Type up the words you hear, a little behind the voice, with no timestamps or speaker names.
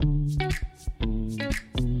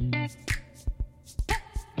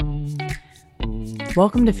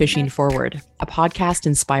Welcome to Fishing Forward, a podcast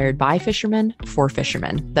inspired by fishermen for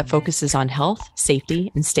fishermen that focuses on health, safety,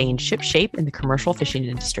 and staying shipshape in the commercial fishing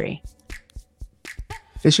industry.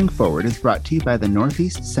 Fishing Forward is brought to you by the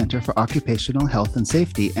Northeast Center for Occupational Health and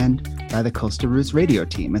Safety and by the Costa Roos radio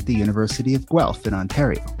team at the University of Guelph in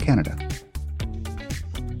Ontario, Canada.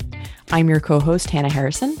 I'm your co-host, Hannah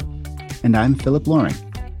Harrison. And I'm Philip Loring.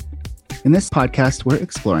 In this podcast, we're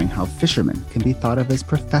exploring how fishermen can be thought of as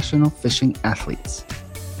professional fishing athletes.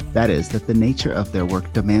 That is, that the nature of their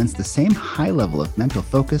work demands the same high level of mental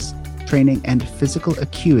focus, training, and physical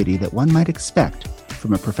acuity that one might expect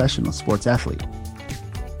from a professional sports athlete.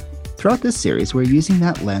 Throughout this series, we're using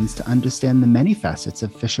that lens to understand the many facets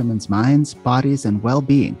of fishermen's minds, bodies, and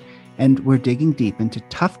well-being, and we're digging deep into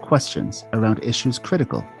tough questions around issues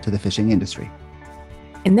critical to the fishing industry.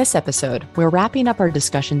 In this episode, we're wrapping up our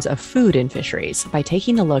discussions of food in fisheries by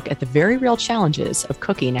taking a look at the very real challenges of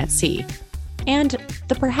cooking at sea and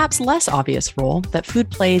the perhaps less obvious role that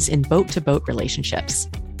food plays in boat-to-boat relationships.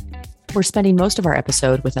 We're spending most of our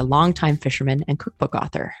episode with a longtime fisherman and cookbook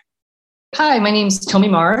author. Hi, my name is Tomi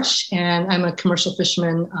Marsh, and I'm a commercial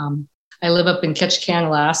fisherman. I live up in Ketchikan,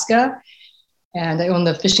 Alaska, and I own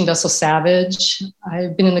the fishing vessel Savage.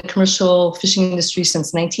 I've been in the commercial fishing industry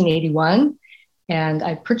since 1981. And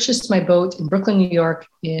I purchased my boat in Brooklyn, New York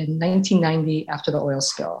in 1990 after the oil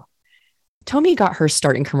spill. Tomi got her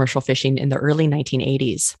start in commercial fishing in the early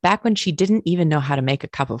 1980s, back when she didn't even know how to make a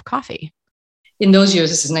cup of coffee. In those years,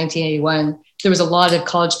 this is 1981, there was a lot of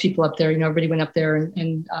college people up there. Everybody went up there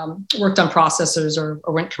and worked on processors or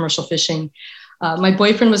went commercial fishing. My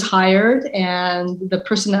boyfriend was hired, and the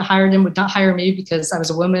person that hired him would not hire me because I was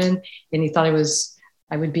a woman, and he thought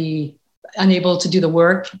I would be unable to do the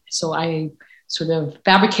work. So I sort of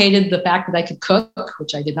fabricated the fact that I could cook,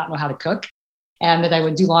 which I did not know how to cook, and that I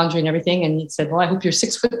would do laundry and everything. And he said, well, I hope you're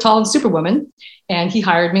 6 foot tall and superwoman. And he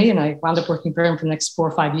hired me, and I wound up working for him for the next 4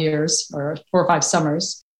 or 5 years, or 4 or 5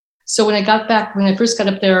 summers. So when I first got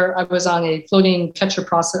up there, I was on a floating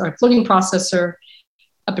processor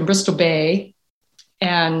up in Bristol Bay.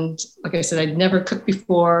 And like I said, I'd never cooked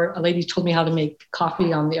before. A lady told me how to make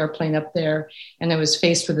coffee on the airplane up there. And I was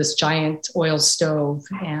faced with this giant oil stove,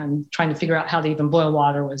 and trying to figure out how to even boil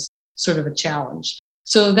water was sort of a challenge.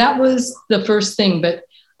 So that was the first thing. But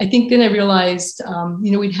I think then I realized,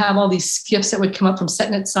 we'd have all these skiffs that would come up from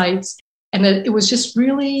set-net sites, and that it was just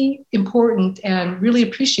really important and really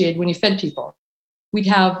appreciated when you fed people. We'd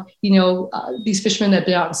have, these fishermen that had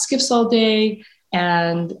been out in skiffs all day.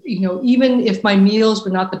 And, even if my meals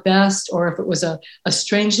were not the best, or if it was a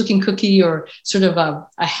strange looking cookie or sort of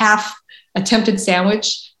a half attempted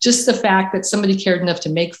sandwich, just the fact that somebody cared enough to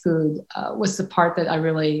make food was the part that I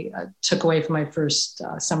really took away from my first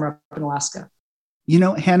summer up in Alaska.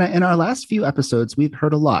 Hannah, in our last few episodes, we've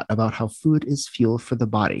heard a lot about how food is fuel for the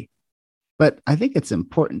body. But I think it's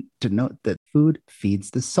important to note that food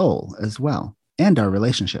feeds the soul as well, and our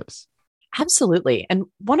relationships. Absolutely. And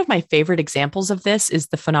one of my favorite examples of this is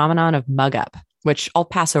the phenomenon of mug up, which I'll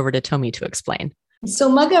pass over to Tomi to explain. So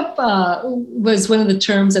mug up was one of the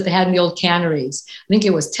terms that they had in the old canneries. I think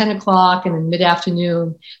it was 10 o'clock, and in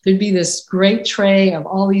mid-afternoon, there'd be this great tray of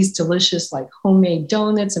all these delicious homemade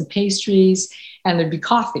donuts and pastries, and there'd be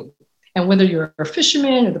coffee. And whether you're a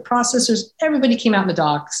fisherman or the processors, everybody came out in the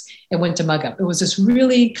docks and went to mug up. It was this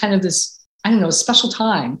really kind of special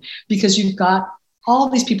time, because you've got all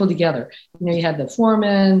these people together. You had the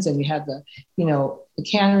foremans, and you had the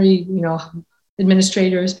cannery,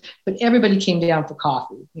 administrators, but everybody came down for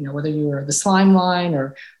coffee, whether you were the slime line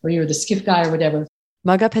or you were the skiff guy or whatever.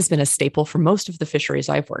 Mug up has been a staple for most of the fisheries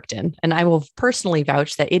I've worked in, and I will personally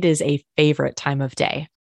vouch that it is a favorite time of day.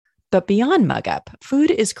 But beyond mug up,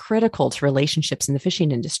 food is critical to relationships in the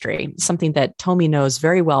fishing industry, something that Tomi knows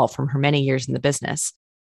very well from her many years in the business.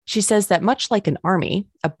 She says that much like an army,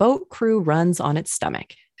 a boat crew runs on its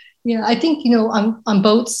stomach. Yeah, I think, on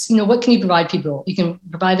boats, what can you provide people? You can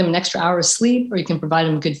provide them an extra hour of sleep, or you can provide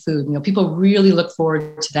them good food. People really look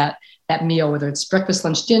forward to that meal, whether it's breakfast,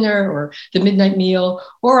 lunch, dinner, or the midnight meal.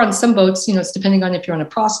 Or on some boats, it's depending on if you're on a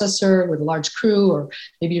processor with a large crew, or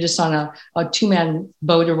maybe you're just on a two-man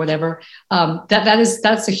boat or whatever.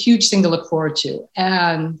 That's a huge thing to look forward to.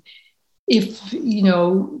 And if,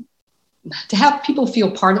 to have people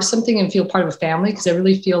feel part of something and feel part of a family, because I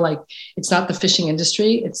really feel like it's not the fishing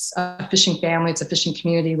industry, it's a fishing family, it's a fishing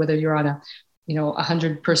community, whether you're on a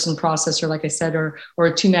 100-person processor, like I said, or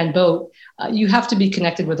a two-man boat, you have to be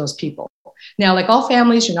connected with those people. Now, like all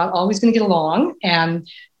families, you're not always going to get along, and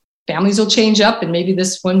families will change up, and maybe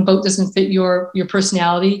this one boat doesn't fit your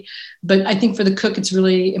personality. But I think for the cook, it's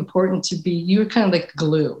really important to be, you're kind of like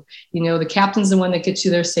glue. The captain's the one that gets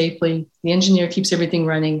you there safely. The engineer keeps everything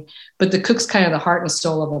running, but the cook's kind of the heart and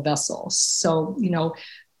soul of a vessel. So,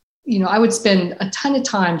 I would spend a ton of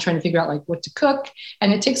time trying to figure out like what to cook.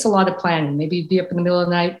 And it takes a lot of planning. Maybe you'd be up in the middle of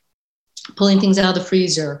the night, pulling things out of the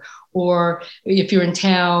freezer. Or if you're in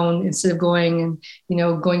town, instead of going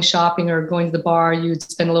and, going shopping or going to the bar, you'd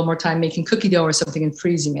spend a little more time making cookie dough or something and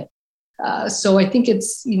freezing it. So I think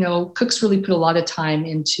it's, cooks really put a lot of time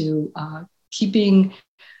into keeping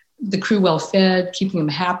the crew well fed, keeping them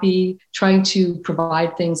happy, trying to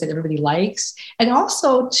provide things that everybody likes, and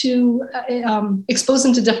also to expose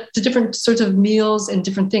them to different sorts of meals and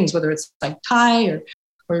different things, whether it's like Thai or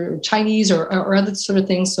Chinese or other sort of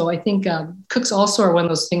things. So I think cooks also are one of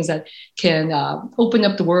those things that can open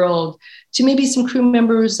up the world to maybe some crew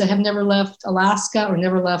members that have never left Alaska or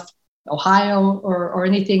never left Ohio or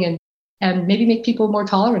anything, and maybe make people more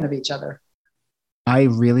tolerant of each other. I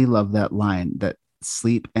really love that line that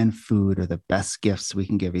sleep and food are the best gifts we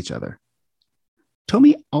can give each other.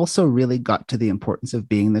 Tomi also really got to the importance of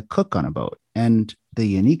being the cook on a boat and the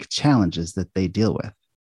unique challenges that they deal with.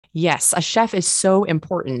 Yes, a chef is so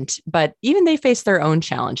important, but even they face their own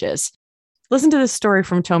challenges. Listen to this story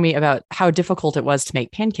from Tomi about how difficult it was to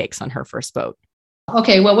make pancakes on her first boat.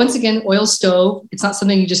 Okay, well, once again, oil stove. It's not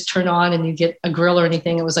something you just turn on and you get a grill or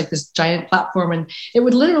anything. It was like this giant platform, and it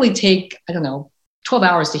would literally take, 12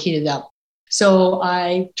 hours to heat it up. So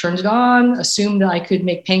I turned it on, assumed that I could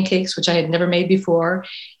make pancakes, which I had never made before.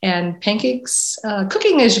 And pancakes,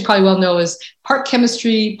 cooking, as you probably well know, is part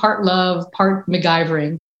chemistry, part love, part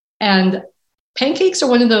MacGyvering. And pancakes are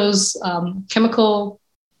one of those chemical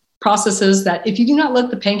processes that if you do not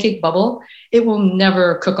let the pancake bubble, it will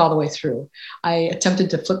never cook all the way through. I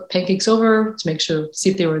attempted to flip pancakes over to make sure,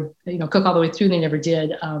 see if they would, cook all the way through, and they never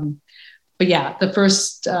did. But yeah, the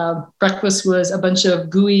first breakfast was a bunch of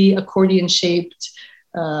gooey accordion-shaped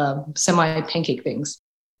semi-pancake things.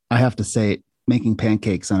 I have to say, making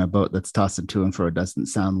pancakes on a boat that's tossing to and fro doesn't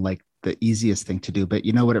sound like the easiest thing to do. But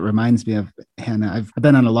you know what it reminds me of, Hannah? I've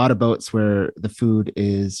been on a lot of boats where the food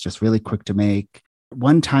is just really quick to make.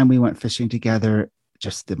 One time we went fishing together,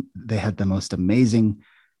 they had the most amazing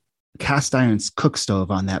cast iron cook stove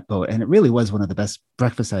on that boat. And it really was one of the best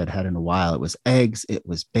breakfasts I had had in a while. It was eggs, it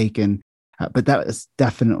was bacon, but that was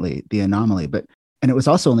definitely the anomaly. And it was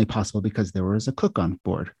also only possible because there was a cook on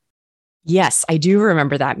board. Yes, I do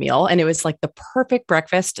remember that meal. And it was like the perfect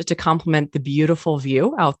breakfast to complement the beautiful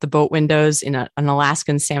view out the boat windows in an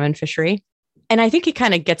Alaskan salmon fishery. And I think it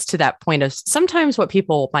kind of gets to that point of sometimes what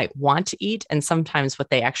people might want to eat and sometimes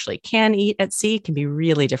what they actually can eat at sea can be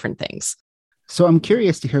really different things. So I'm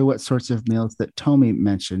curious to hear what sorts of meals that Tomi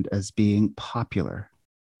mentioned as being popular.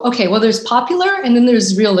 Okay, well, there's popular and then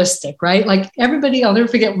there's realistic, right? Like everybody, I'll never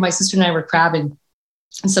forget when my sister and I were crabbing.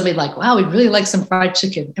 And somebody like, wow, we'd really like some fried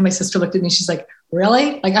chicken. And my sister looked at me, she's like,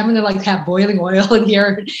 really? Like, I'm going to have boiling oil in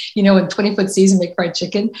here, in 20-foot seas and make fried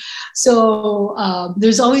chicken. So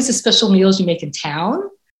there's always the special meals you make in town.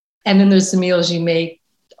 And then there's the meals you make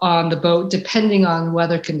on the boat, depending on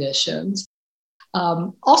weather conditions.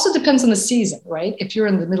 Also depends on the season, right? If you're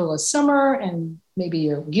in the middle of summer and maybe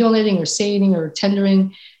you're gill netting or seining or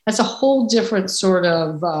tendering, that's a whole different sort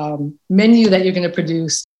of menu that you're going to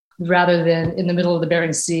produce rather than in the middle of the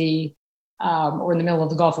Bering Sea or in the middle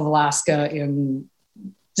of the Gulf of Alaska in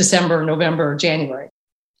December, November, or January.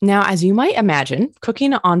 Now, as you might imagine,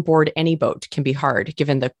 cooking on board any boat can be hard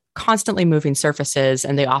given the constantly moving surfaces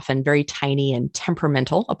and the often very tiny and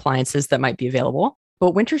temperamental appliances that might be available.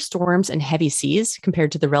 But winter storms and heavy seas,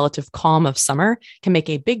 compared to the relative calm of summer, can make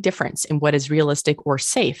a big difference in what is realistic or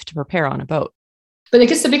safe to prepare on a boat. But I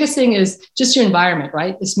guess the biggest thing is just your environment,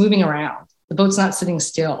 right? It's moving around. The boat's not sitting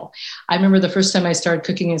still. I remember the first time I started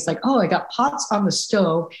cooking, it's like, oh, I got pots on the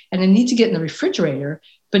stove and I need to get in the refrigerator,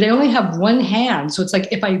 but I only have one hand. So it's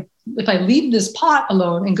like, if I leave this pot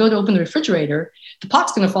alone and go to open the refrigerator, the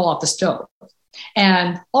pot's going to fall off the stove.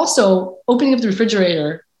 And also opening up the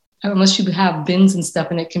refrigerator, unless you have bins and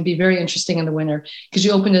stuff, and it can be very interesting in the winter because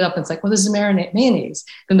you open it up and it's like, well, this is mayonnaise.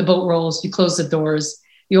 Then the boat rolls, you close the doors,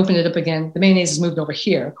 you open it up again, the mayonnaise is moved over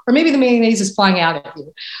here, or maybe the mayonnaise is flying out at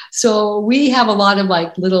you. So we have a lot of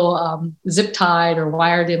like little zip tied or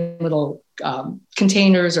wired in little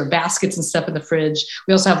containers or baskets and stuff in the fridge.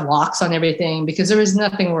 We also have locks on everything because there is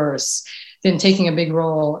nothing worse than taking a big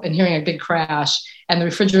roll and hearing a big crash and the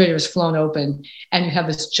refrigerator is flown open and you have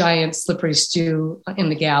this giant slippery stew in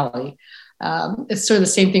the galley. It's sort of the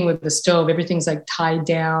same thing with the stove. Everything's like tied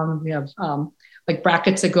down. We have like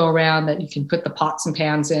brackets that go around that you can put the pots and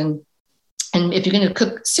pans in. And if you're going to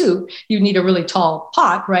cook soup, you need a really tall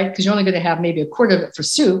pot, right? Because you're only going to have maybe a quart of it for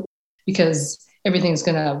soup because everything's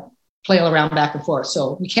going to flail around back and forth.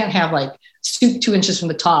 So you can't have like soup 2 inches from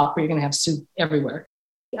the top where you're going to have soup everywhere.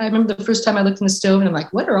 I remember the first time I looked in the stove and I'm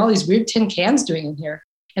like, what are all these weird tin cans doing in here?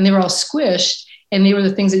 And they were all squished. And they were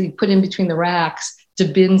the things that you put in between the racks to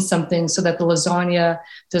bin something so that the lasagna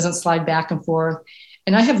doesn't slide back and forth.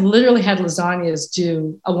 And I have literally had lasagnas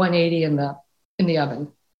do a 180 in the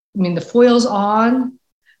oven. I mean, the foil's on,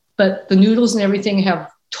 but the noodles and everything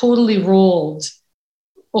have totally rolled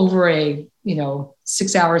over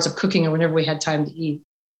 6 hours of cooking or whenever we had time to eat.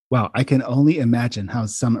 Wow, I can only imagine how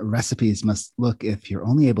some recipes must look if you're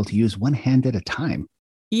only able to use one hand at a time.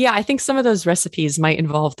 Yeah, I think some of those recipes might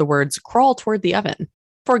involve the words crawl toward the oven.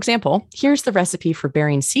 For example, here's the recipe for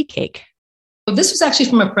bearing seed cake. Well, this was actually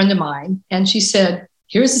from a friend of mine, and she said,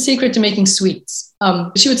 here's the secret to making sweets.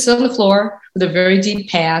 She would sit on the floor with a very deep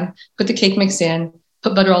pan, put the cake mix in,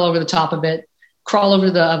 put butter all over the top of it, crawl over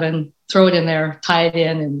to the oven, throw it in there, tie it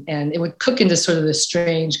in, and it would cook into sort of this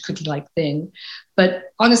strange cookie-like thing.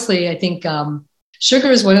 But honestly, I think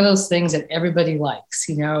sugar is one of those things that everybody likes.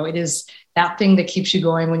 It is that thing that keeps you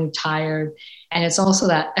going when you're tired. And it's also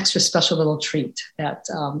that extra special little treat that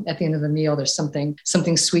at the end of the meal, there's something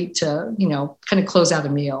sweet to, kind of close out a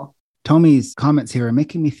meal. Tomi's comments here are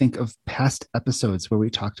making me think of past episodes where we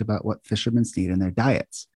talked about what fishermen need in their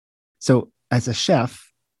diets. So as a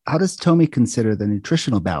chef, how does Tomi consider the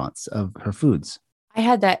nutritional balance of her foods? I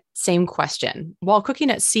had that same question. While cooking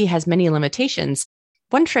at sea has many limitations,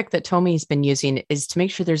 one trick that Tomi's been using is to make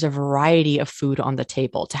sure there's a variety of food on the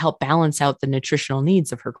table to help balance out the nutritional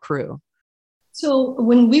needs of her crew. So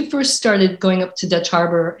when we first started going up to Dutch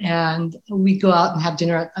Harbor and we go out and have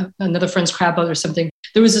dinner at another friend's crab boat or something,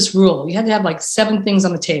 there was this rule. You had to have like 7 things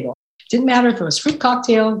on the table. Didn't matter if it was fruit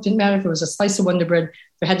cocktail, didn't matter if it was a slice of Wonder Bread,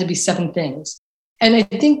 there had to be 7 things. And I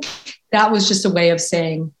think that was just a way of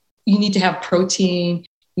saying you need to have protein,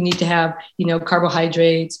 you need to have,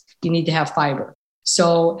 carbohydrates, you need to have fiber.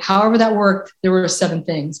 So however that worked, there were 7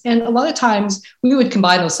 things. And a lot of times we would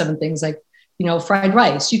combine those 7 things, like, fried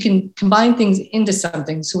rice. You can combine things into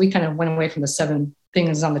something. So we kind of went away from the 7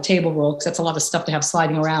 things on the table rule because that's a lot of stuff to have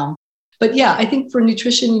sliding around. But yeah, I think for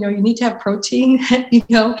nutrition, you need to have protein.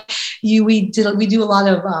 We do a lot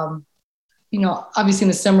of, obviously in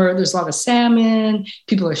the summer, there's a lot of salmon.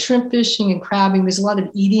 People are shrimp fishing and crabbing. There's a lot of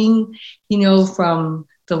eating, from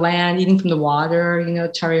the land, eating from the water,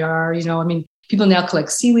 tarryar, people now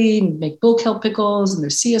collect seaweed and make bull kelp pickles and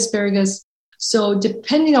there's sea asparagus. So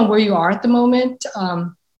depending on where you are at the moment,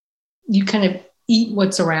 you kind of eat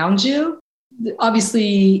what's around you.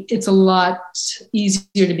 Obviously, it's a lot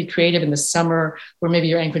easier to be creative in the summer where maybe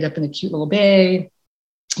you're anchored up in a cute little bay.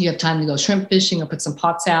 You have time to go shrimp fishing or put some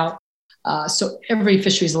pots out. So every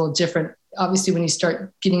fishery is a little different. Obviously, when you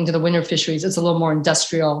start getting into the winter fisheries, it's a little more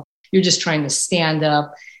industrial. You're just trying to stand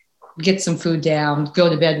up, get some food down, go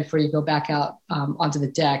to bed before you go back out onto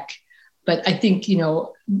the deck. But I think,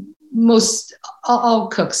 most all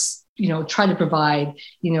cooks, try to provide,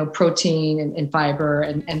 protein and fiber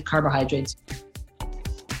and carbohydrates.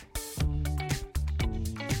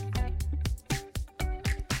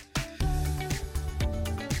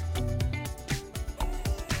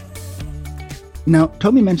 Now,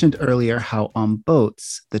 Tomi mentioned earlier how on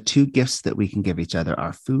boats, the 2 gifts that we can give each other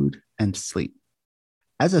are food and sleep.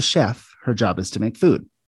 As a chef, her job is to make food.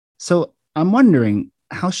 So I'm wondering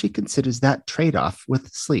how she considers that trade-off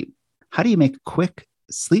with sleep. How do you make quick,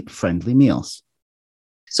 sleep-friendly meals?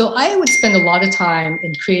 So I would spend a lot of time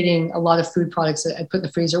in creating a lot of food products that I put in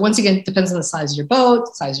the freezer. Once again, it depends on the size of your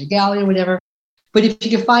boat, size of your galley or whatever. But if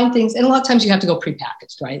you can find things, and a lot of times you have to go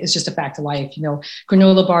prepackaged, right? It's just a fact of life.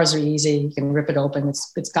 Granola bars are easy. You can rip it open.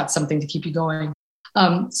 It's got something to keep you going.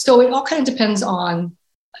 So it all kind of depends on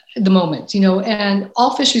the moment, and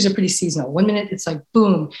all fisheries are pretty seasonal. One minute it's like,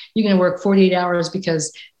 boom, you're going to work 48 hours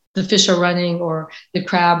because the fish are running or the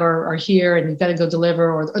crab are here and you've got to go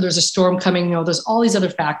deliver or there's a storm coming. There's all these other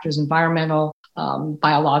factors, environmental,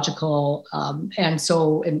 biological, and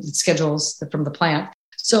schedules from the plant.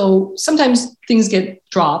 So sometimes things get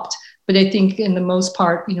dropped, but I think in the most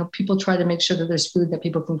part, people try to make sure that there's food that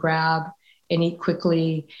people can grab and eat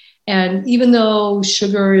quickly. And even though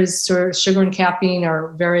sugar and caffeine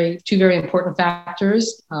are two very important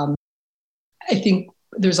factors, I think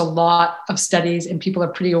there's a lot of studies and people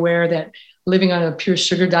are pretty aware that living on a pure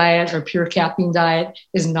sugar diet or pure caffeine diet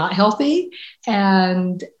is not healthy.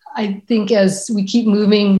 And I think as we keep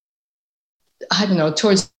moving,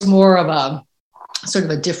 towards more of a sort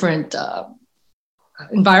of a different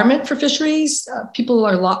environment for fisheries, people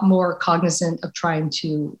are a lot more cognizant of trying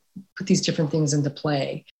to put these different things into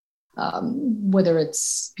play. whether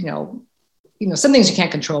it's, some things you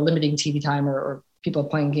can't control, limiting TV time or people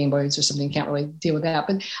playing Game Boys or something, you can't really deal with that.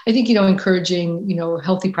 But I think, encouraging,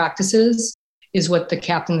 healthy practices is what the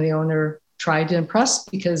captain and the owner tried to impress,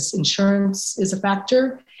 because insurance is a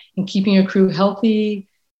factor, and keeping your crew healthy,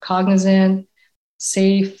 cognizant,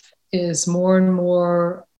 safe is more and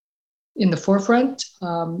more in the forefront.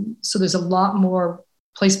 So there's a lot more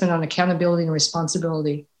placement on accountability and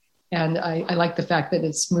responsibility. And I like the fact that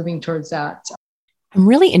it's moving towards that. I'm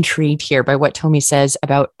really intrigued here by what Tomi says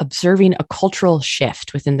about observing a cultural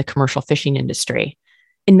shift within the commercial fishing industry.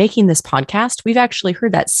 In making this podcast, we've actually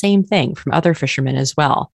heard that same thing from other fishermen as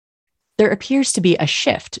well. There appears to be a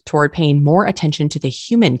shift toward paying more attention to the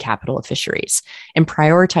human capital of fisheries and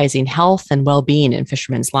prioritizing health and well-being in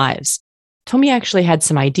fishermen's lives. Tomi actually had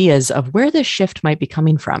some ideas of where this shift might be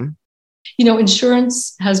coming from.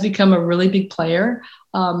 Insurance has become a really big player,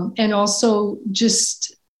 and also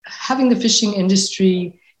just having the fishing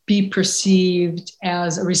industry be perceived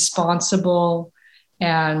as a responsible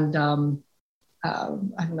and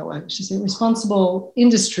responsible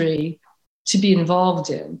industry to be involved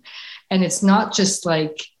in. And it's not just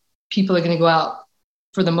like people are going to go out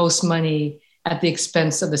for the most money at the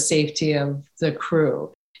expense of the safety of the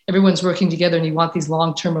crew. Everyone's working together, and you want these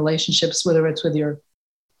long-term relationships, whether it's with your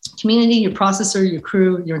community, your processor, your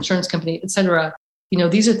crew, your insurance company, et cetera.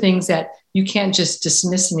 These are things that you can't just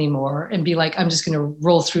dismiss anymore and be like, I'm just going to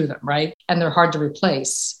roll through them, right? And they're hard to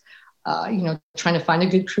replace. Trying to find a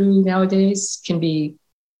good crew nowadays can be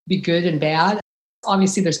good and bad.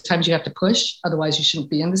 Obviously, there's times you have to push, otherwise you shouldn't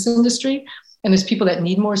be in this industry. And there's people that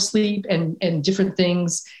need more sleep and different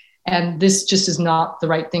things. And this just is not the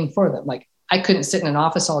right thing for them. Like, I couldn't sit in an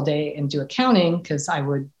office all day and do accounting because I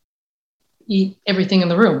would eat everything in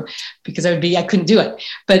the room because I couldn't do it.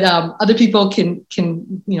 But other people can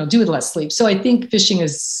do with less sleep. So I think fishing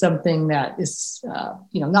is something that is,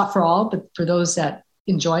 not for all, but for those that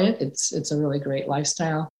enjoy it, it's a really great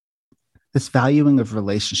lifestyle. This valuing of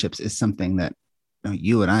relationships is something that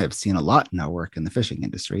you and I have seen a lot in our work in the fishing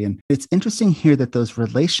industry. And it's interesting here that those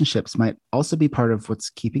relationships might also be part of what's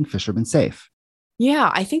keeping fishermen safe.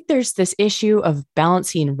 Yeah, I think there's this issue of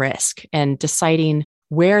balancing risk and deciding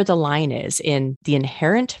where the line is in the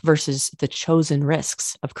inherent versus the chosen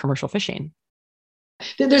risks of commercial fishing.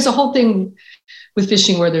 There's a whole thing with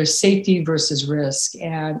fishing where there's safety versus risk,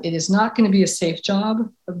 and it is not going to be a safe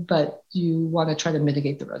job, but you want to try to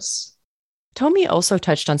mitigate the risks. Tomi also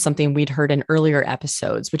touched on something we'd heard in earlier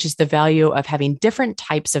episodes, which is the value of having different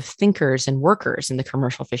types of thinkers and workers in the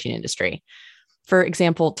commercial fishing industry. For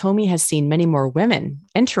example, Tomi has seen many more women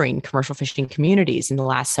entering commercial fishing communities in the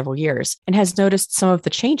last several years and has noticed some of the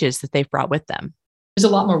changes that they've brought with them. There's a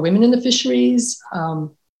lot more women in the fisheries. I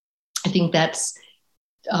think that's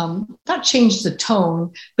not changed the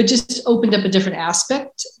tone, but just opened up a different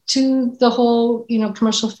aspect to the whole,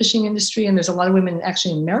 commercial fishing industry. And there's a lot of women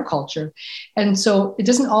actually in mariculture. And so it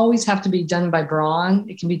doesn't always have to be done by brawn.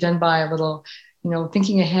 It can be done by a little,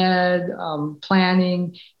 thinking ahead,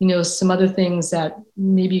 planning, some other things that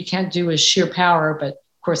maybe you can't do with sheer power, but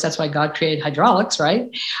of course, that's why God created hydraulics, right?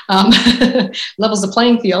 Levels the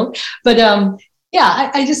playing field. But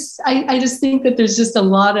I just think that there's just a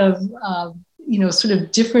lot of, sort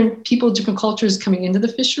of different people, different cultures coming into the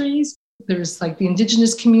fisheries. There's like the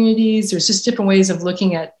indigenous communities. There's just different ways of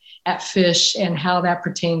looking at fish and how that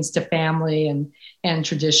pertains to family and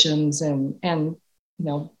traditions and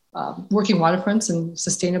working waterfronts and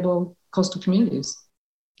sustainable coastal communities.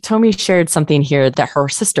 Tomi shared something here that her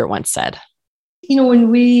sister once said.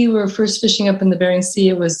 When we were first fishing up in the Bering Sea,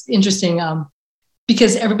 it was interesting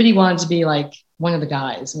because everybody wanted to be like one of the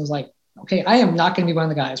guys. It was like, okay, I am not going to be one of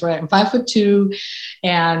the guys, right? I'm 5'2",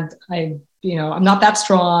 and I'm not that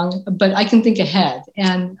strong, but I can think ahead.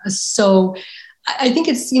 And so I think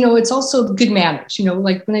it's, it's also good manners,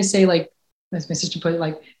 like when I say, like, as my sister put it,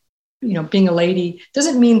 like, being a lady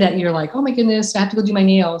doesn't mean that you're like, oh my goodness, I have to go do my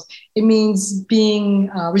nails. It means being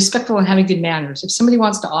respectful and having good manners. If somebody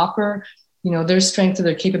wants to offer, their strength or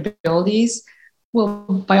their capabilities,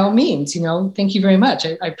 well, by all means, thank you very much.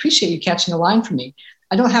 I appreciate you catching a line for me.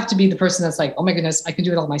 I don't have to be the person that's like, oh my goodness, I can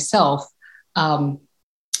do it all myself.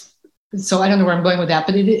 So I don't know where I'm going with that,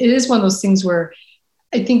 but it is one of those things where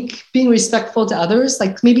I think being respectful to others,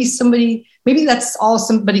 like maybe that's all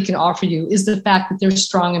somebody can offer you, is the fact that they're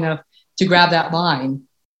strong enough to grab that line,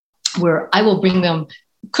 where I will bring them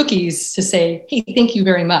cookies to say, hey, thank you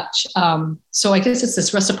very much. So I guess it's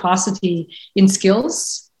this reciprocity in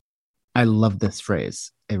skills. I love this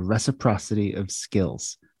phrase, a reciprocity of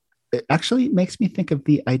skills. It actually makes me think of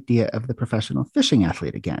the idea of the professional fishing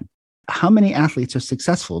athlete again. How many athletes are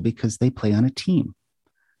successful because they play on a team?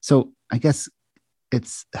 So I guess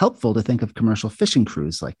it's helpful to think of commercial fishing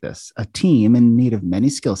crews like this, a team in need of many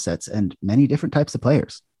skill sets and many different types of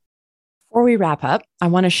players. Before we wrap up, I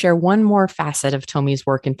want to share one more facet of Tomi's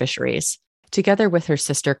work in fisheries. Together with her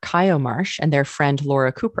sister Kayo Marsh and their friend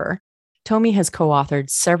Laura Cooper, Tomi has co-authored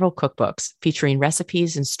several cookbooks featuring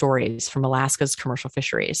recipes and stories from Alaska's commercial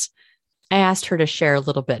fisheries. I asked her to share a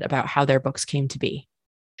little bit about how their books came to be.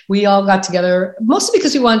 We all got together mostly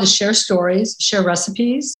because we wanted to share stories, share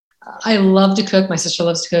recipes. I love to cook. My sister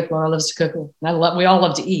loves to cook. Laura loves to cook. We all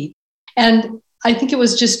love to eat. And I think it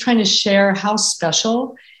was just trying to share how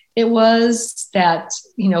special it was that,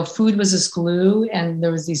 food was this glue and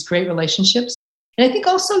there was these great relationships. And I think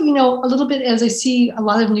also, a little bit as I see a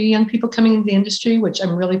lot of new young people coming into the industry, which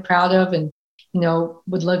I'm really proud of and,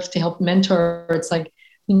 would love to help mentor. It's like,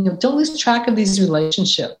 don't lose track of these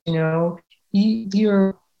relationships.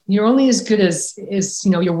 You're only as good as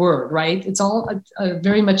your word, right? It's all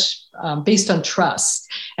very much based on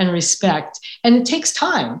trust and respect. And it takes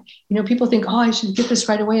time. People think, oh, I should get this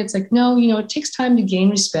right away. It's like, no, it takes time to gain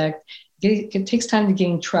respect. It takes time to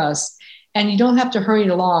gain trust. And you don't have to hurry it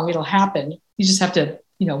along. It'll happen. You just have to,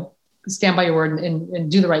 stand by your word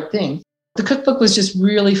and do the right thing. The cookbook was just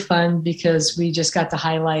really fun because we just got to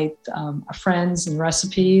highlight our friends and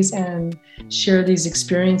recipes and share these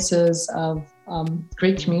experiences of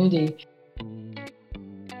great community.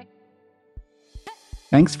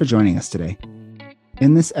 Thanks for joining us today.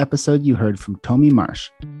 In this episode, you heard from Tomi Marsh,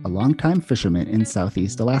 a longtime fisherman in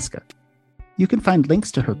Southeast Alaska. You can find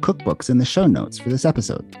links to her cookbooks in the show notes for this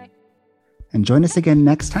episode. And join us again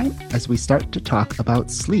next time as we start to talk about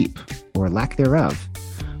sleep, or lack thereof,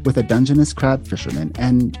 with a Dungeness crab fisherman,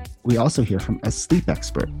 and we also hear from a sleep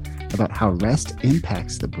expert about how rest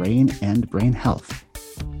impacts the brain and brain health.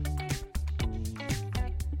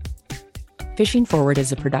 Fishing Forward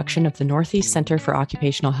is a production of the Northeast Center for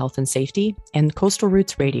Occupational Health and Safety and Coastal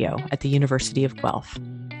Roots Radio at the University of Guelph.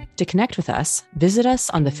 To connect with us, visit us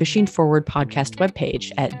on the Fishing Forward podcast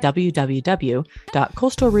webpage at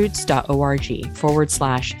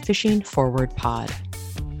www.coastalroots.org/Fishing Forward Pod.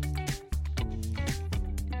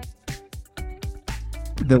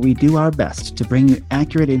 Though we do our best to bring you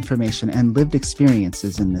accurate information and lived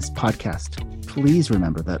experiences in this podcast, please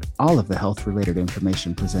remember that all of the health-related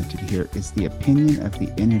information presented here is the opinion of the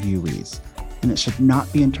interviewees, and it should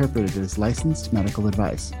not be interpreted as licensed medical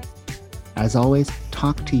advice. As always,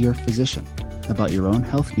 talk to your physician about your own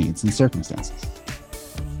health needs and circumstances.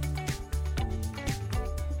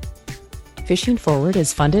 Fishing Forward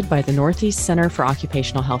is funded by the Northeast Center for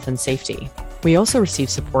Occupational Health and Safety. We also receive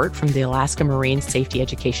support from the Alaska Marine Safety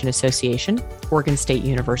Education Association, Oregon State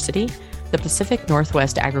University, the Pacific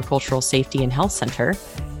Northwest Agricultural Safety and Health Center,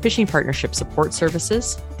 Fishing Partnership Support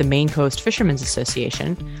Services, the Maine Coast Fishermen's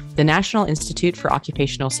Association, the National Institute for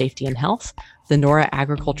Occupational Safety and Health, the NORA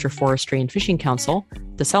Agriculture, Forestry, and Fishing Council,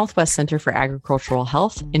 the Southwest Center for Agricultural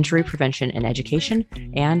Health, Injury Prevention and Education,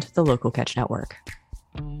 and the Local Catch Network.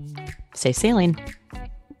 Safe sailing!